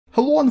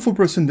Hello wonderful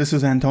person, this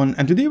is Anton,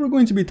 and today we're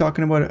going to be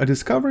talking about a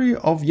discovery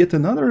of yet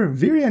another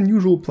very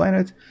unusual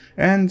planet,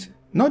 and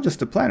not just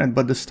the planet,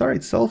 but the star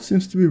itself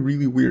seems to be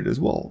really weird as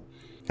well.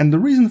 And the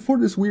reason for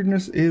this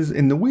weirdness is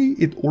in the way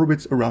it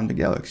orbits around the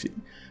galaxy.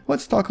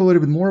 Let's talk a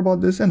little bit more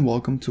about this, and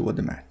welcome to What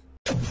the Math.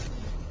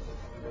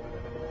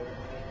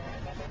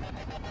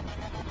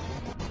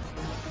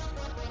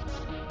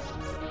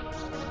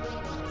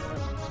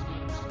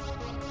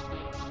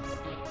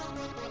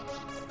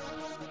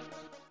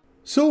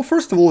 So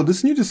first of all,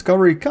 this new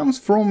discovery comes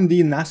from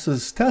the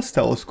NASA's TESS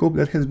telescope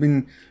that has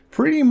been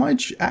pretty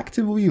much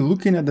actively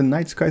looking at the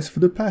night skies for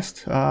the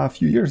past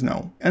few years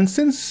now. And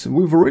since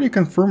we've already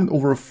confirmed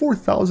over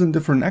 4,000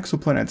 different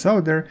exoplanets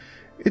out there,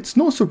 it's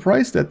no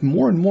surprise that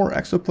more and more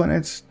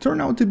exoplanets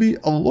turn out to be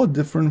a lot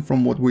different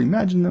from what we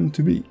imagine them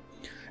to be.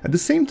 At the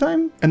same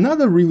time,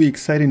 another really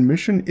exciting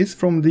mission is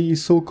from the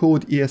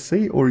so-called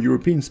ESA or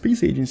European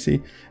Space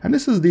Agency, and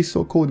this is the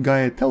so-called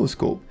Gaia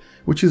telescope,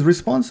 which is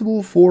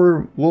responsible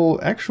for, well,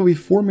 actually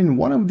forming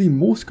one of the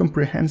most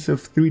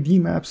comprehensive 3D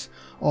maps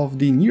of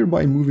the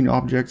nearby moving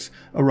objects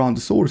around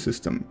the solar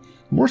system.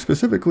 More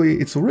specifically,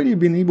 it's already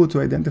been able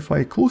to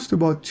identify close to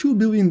about 2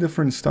 billion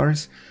different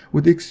stars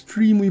with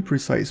extremely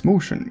precise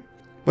motion.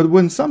 But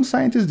when some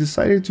scientists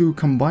decided to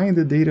combine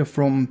the data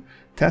from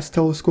TESS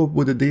telescope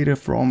with the data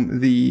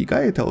from the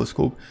Gaia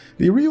telescope,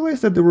 they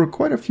realized that there were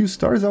quite a few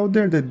stars out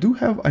there that do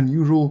have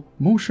unusual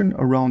motion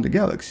around the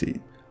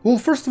galaxy. Well,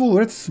 first of all,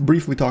 let's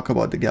briefly talk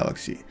about the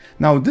galaxy.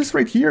 Now, this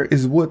right here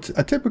is what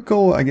a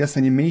typical, I guess,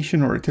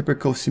 animation or a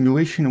typical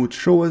simulation would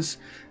show us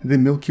the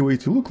Milky Way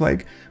to look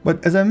like,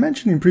 but as I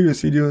mentioned in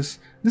previous videos,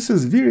 this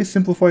is very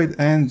simplified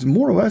and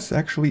more or less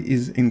actually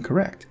is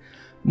incorrect.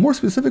 More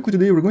specifically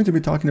today, we're going to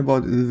be talking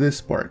about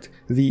this part,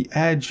 the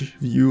edge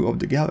view of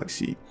the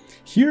galaxy.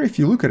 Here, if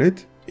you look at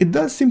it, it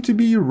does seem to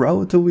be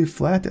relatively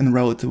flat and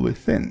relatively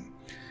thin.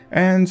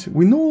 And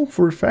we know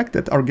for a fact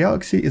that our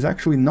galaxy is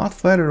actually not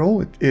flat at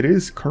all, it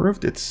is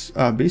curved, it's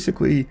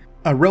basically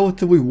a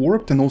relatively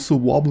warped and also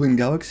wobbling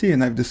galaxy,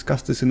 and I've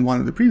discussed this in one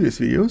of the previous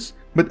videos.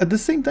 But at the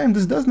same time,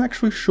 this doesn't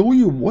actually show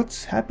you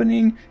what's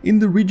happening in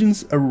the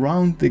regions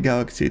around the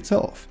galaxy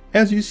itself.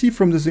 As you see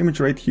from this image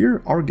right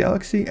here, our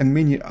galaxy and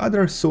many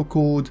other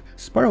so-called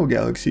spiral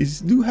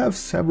galaxies do have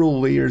several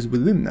layers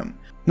within them.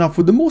 Now,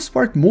 for the most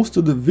part, most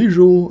of the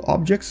visual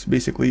objects,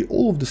 basically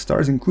all of the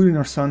stars, including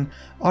our sun,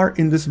 are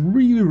in this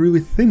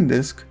really thin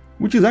disk,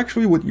 which is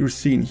actually what you're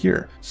seeing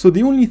here. So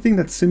the only thing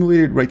that's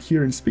simulated right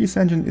here in Space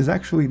Engine is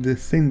actually the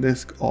thin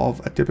disk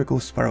of a typical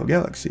spiral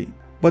galaxy.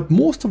 But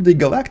most of the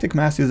galactic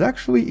mass is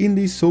actually in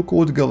the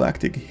so-called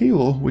galactic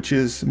halo, which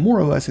is more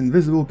or less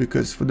invisible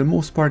because for the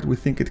most part we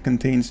think it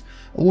contains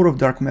a lot of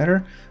dark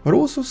matter, but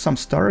also some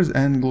stars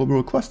and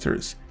globular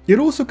clusters. It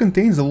also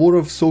contains a lot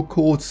of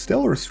so-called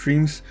stellar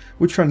streams,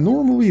 which are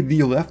normally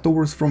the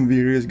leftovers from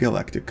various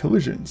galactic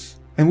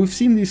collisions. And we've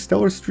seen these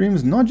stellar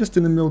streams not just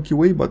in the Milky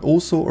Way, but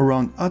also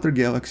around other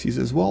galaxies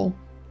as well,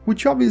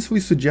 which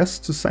obviously suggests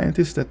to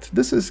scientists that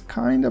this is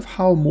kind of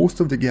how most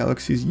of the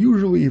galaxies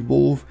usually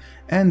evolve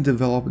and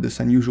develop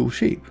this unusual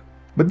shape.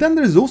 But then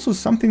there's also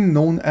something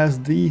known as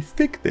the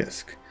thick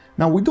disk.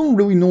 Now, we don't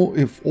really know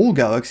if all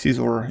galaxies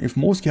or if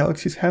most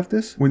galaxies have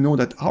this. We know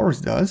that ours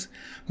does,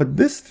 but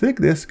this thick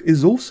disk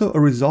is also a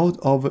result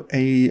of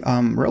a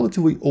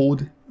relatively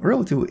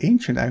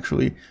ancient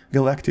actually,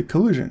 galactic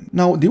collision.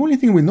 Now, the only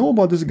thing we know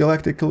about this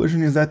galactic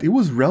collision is that it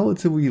was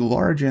relatively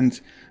large and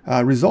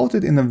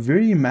resulted in a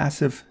very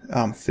massive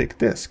thick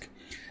disk.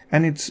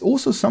 And it's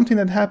also something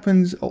that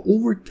happened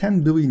over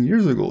 10 billion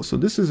years ago, so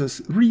this is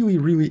a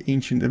really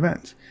ancient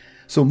event.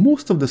 So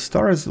most of the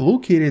stars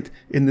located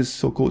in this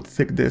so-called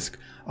thick disk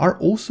are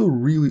also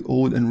really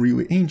old and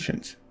really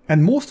ancient.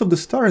 And most of the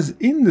stars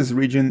in this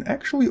region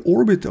actually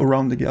orbit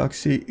around the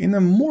galaxy in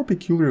a more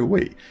peculiar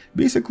way.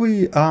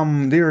 Basically,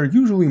 they are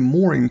usually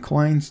more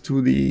inclined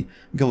to the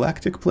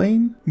galactic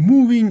plane,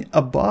 moving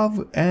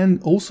above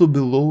and also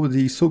below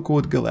the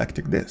so-called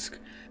galactic disk.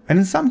 And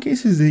in some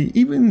cases, they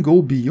even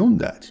go beyond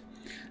that.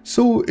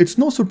 So it's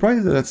no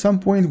surprise that at some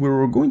point we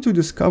were going to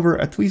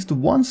discover at least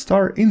one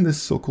star in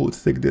this so-called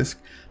thick disk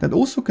that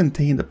also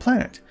contained a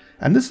planet.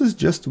 And this is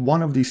just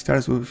one of these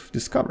stars we've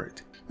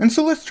discovered. And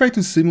so let's try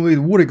to simulate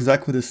what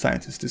exactly the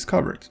scientists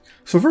discovered.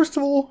 So first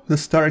of all, the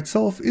star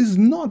itself is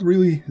not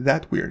really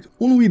that weird,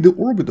 only the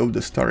orbit of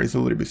the star is a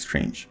little bit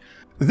strange.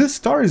 This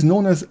star is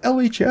known as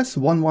LHS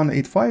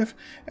 1185,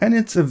 and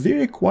it's a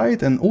very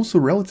quiet and also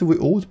relatively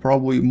old,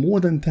 probably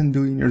more than 10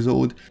 billion years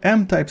old,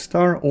 M-type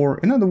star, or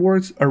in other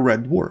words, a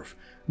red dwarf,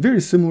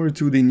 very similar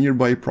to the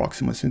nearby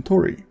Proxima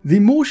Centauri. The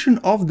motion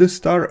of this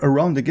star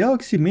around the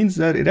galaxy means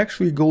that it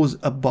actually goes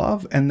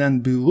above and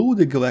then below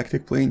the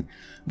galactic plane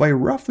by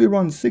roughly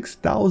around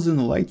 6,000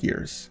 light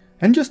years.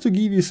 And just to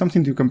give you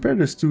something to compare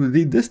this to,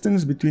 the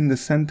distance between the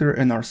center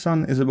and our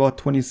sun is about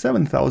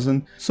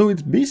 27,000, so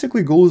it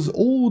basically goes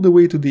all the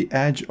way to the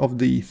edge of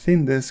the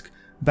thin disk,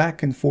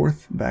 back and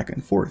forth, back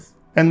and forth.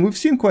 And we've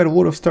seen quite a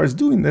lot of stars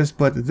doing this,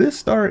 but this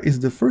star is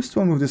the first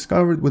one we've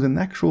discovered with an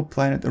actual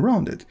planet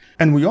around it.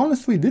 And we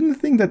honestly didn't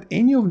think that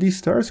any of these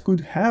stars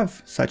could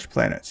have such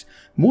planets,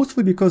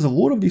 mostly because a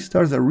lot of these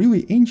stars are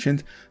really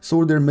ancient,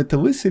 so their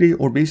metallicity,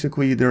 or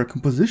basically their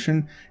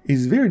composition,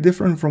 is very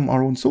different from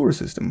our own solar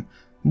system.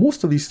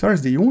 Most of these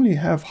stars, they only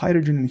have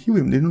hydrogen and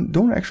helium. They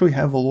don't actually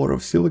have a lot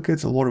of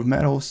silicates, a lot of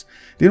metals.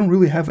 They don't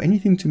really have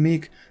anything to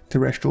make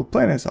terrestrial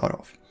planets out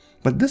of.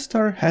 But this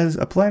star has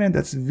a planet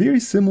that's very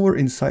similar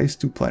in size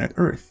to planet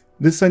Earth.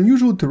 This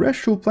unusual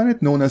terrestrial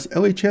planet known as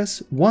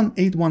LHS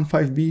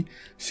 1815b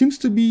seems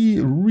to be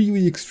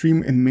really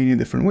extreme in many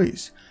different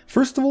ways.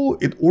 First of all,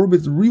 it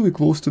orbits really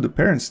close to the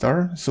parent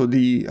star, so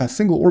the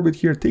single orbit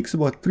here takes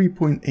about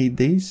 3.8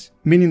 days,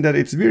 meaning that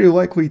it's very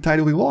likely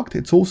tidally locked.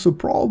 It's also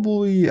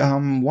probably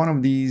one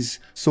of these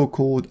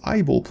so-called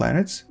eyeball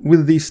planets,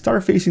 with the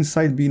star-facing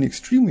side being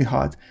extremely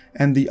hot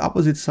and the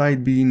opposite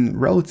side being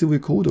relatively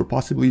cold or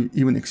possibly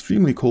even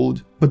extremely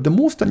cold. But the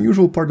most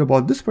unusual part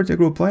about this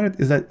particular planet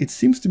is that it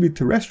seems to be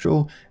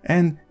terrestrial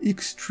and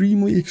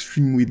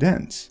extremely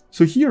dense.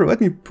 So here, let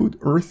me put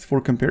Earth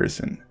for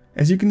comparison.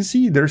 As you can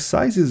see, their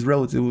size is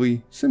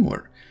relatively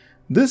similar.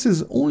 This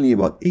is only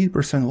about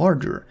 8%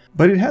 larger,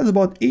 but it has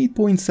about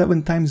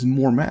 8.7 times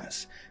more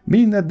mass,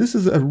 meaning that this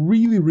is a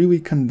really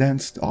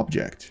condensed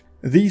object.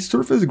 The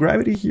surface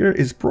gravity here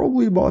is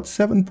probably about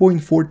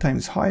 7.4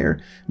 times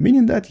higher,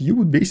 meaning that you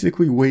would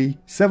basically weigh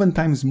 7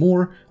 times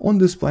more on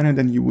this planet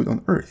than you would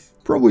on Earth.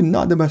 Probably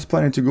not the best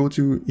planet to go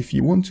to if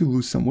you want to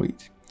lose some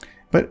weight.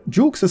 But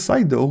jokes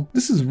aside though,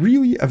 this is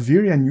really a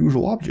very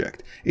unusual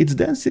object. Its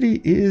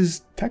density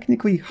is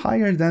technically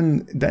higher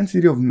than the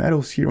density of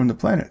metals here on the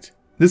planet.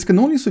 This can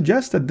only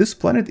suggest that this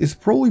planet is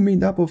probably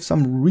made up of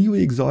some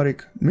really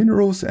exotic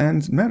minerals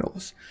and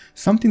metals,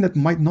 something that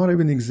might not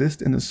even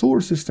exist in the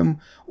solar system,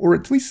 or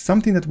at least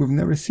something that we've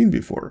never seen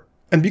before.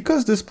 And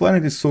because this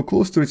planet is so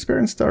close to its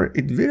parent star,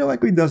 it very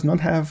likely does not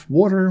have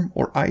water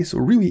or ice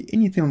or really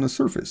anything on the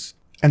surface.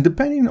 And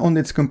depending on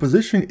its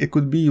composition, it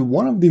could be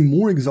one of the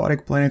more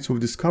exotic planets we've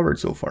discovered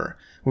so far.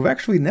 We've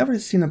actually never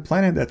seen a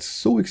planet that's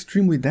so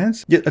extremely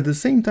dense, yet at the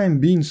same time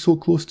being so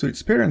close to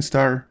its parent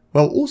star,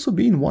 while also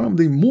being one of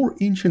the more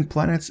ancient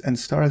planets and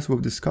stars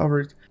we've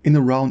discovered in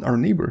around our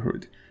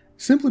neighborhood.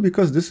 Simply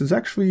because this is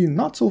actually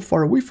not so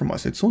far away from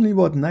us. It's only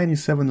about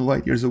 97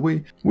 light years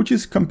away, which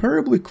is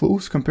comparably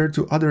close compared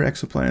to other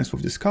exoplanets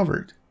we've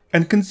discovered.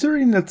 And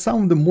considering that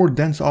some of the more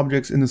dense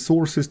objects in the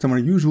solar system are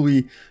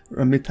usually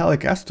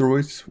metallic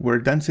asteroids, where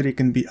density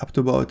can be up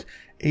to about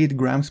 8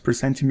 grams per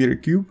centimeter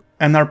cube,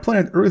 and our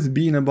planet Earth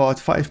being about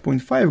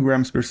 5.5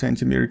 grams per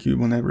centimeter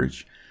cube on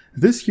average,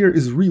 this here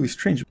is really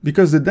strange,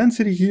 because the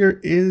density here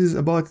is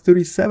about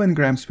 37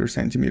 grams per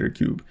centimeter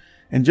cube.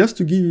 And just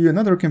to give you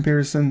another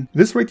comparison,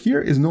 this right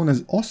here is known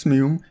as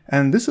osmium,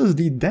 and this is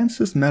the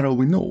densest metal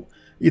we know.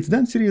 Its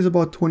density is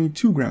about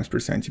 22 grams per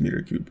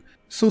centimeter cube.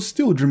 So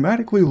still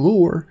dramatically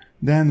lower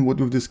than what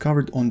we've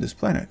discovered on this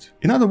planet.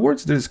 In other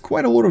words, there's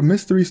quite a lot of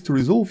mysteries to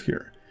resolve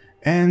here.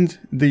 And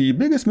the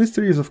biggest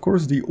mystery is of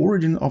course the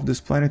origin of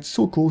this planet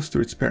so close to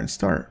its parent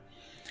star.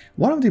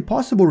 One of the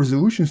possible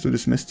resolutions to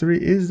this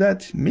mystery is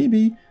that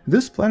maybe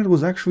this planet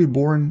was actually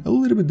born a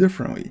little bit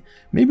differently.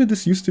 Maybe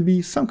this used to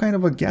be some kind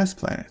of a gas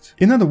planet.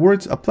 In other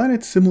words, a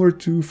planet similar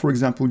to, for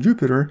example,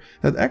 Jupiter,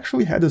 that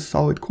actually had a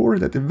solid core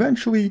that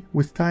eventually,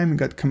 with time,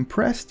 got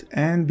compressed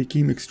and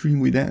became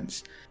extremely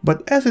dense.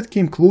 But as it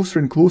came closer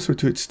and closer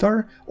to its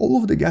star,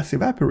 all of the gas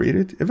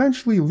evaporated,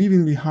 eventually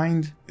leaving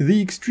behind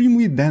the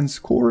extremely dense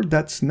core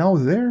that's now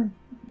there,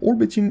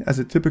 orbiting as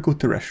a typical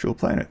terrestrial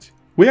planet.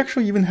 We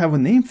actually even have a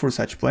name for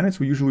such planets.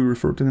 We usually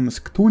refer to them as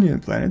Chtonian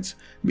planets,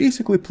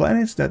 basically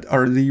planets that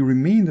are the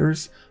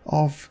remainders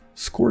of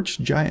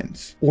scorched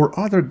giants, or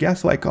other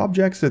gas-like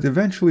objects that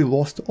eventually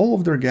lost all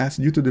of their gas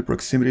due to the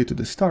proximity to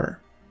the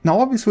star. Now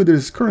obviously there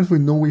is currently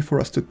no way for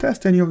us to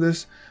test any of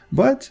this,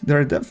 but there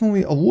are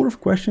definitely a lot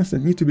of questions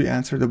that need to be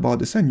answered about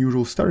this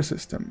unusual star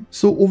system.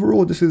 So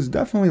overall this is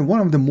definitely one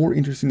of the more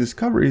interesting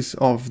discoveries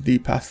of the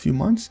past few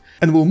months,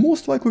 and will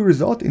most likely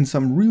result in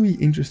some really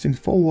interesting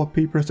follow-up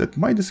papers that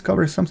might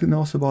discover something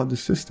else about the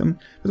system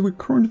that we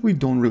currently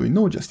don't really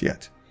know just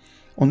yet.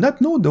 On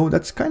that note though,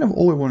 that's kind of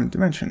all I wanted to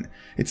mention.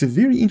 It's a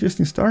very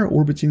interesting star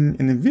orbiting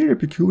in a very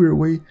peculiar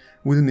way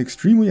with an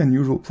extremely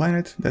unusual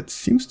planet that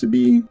seems to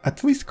be,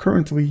 at least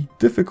currently,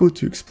 difficult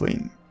to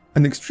explain.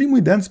 An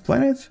extremely dense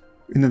planet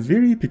in a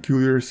very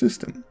peculiar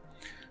system.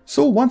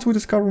 So once we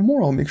discover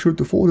more, I'll make sure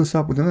to follow this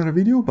up with another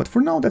video, but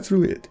for now that's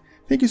really it.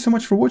 Thank you so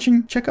much for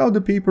watching, check out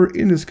the paper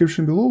in the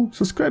description below,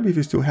 subscribe if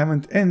you still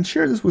haven't, and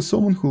share this with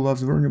someone who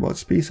loves learning about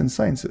space and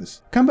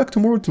sciences. Come back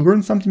tomorrow to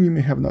learn something you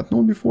may have not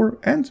known before,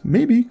 and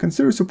maybe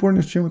consider supporting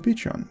this channel on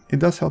Patreon. It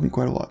does help me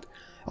quite a lot.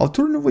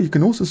 Alternatively, you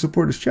can also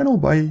support this channel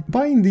by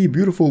buying the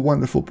beautiful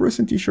wonderful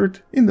person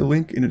t-shirt in the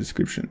link in the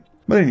description.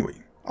 But anyway,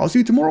 I'll see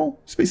you tomorrow,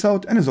 space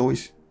out, and as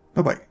always,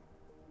 bye bye.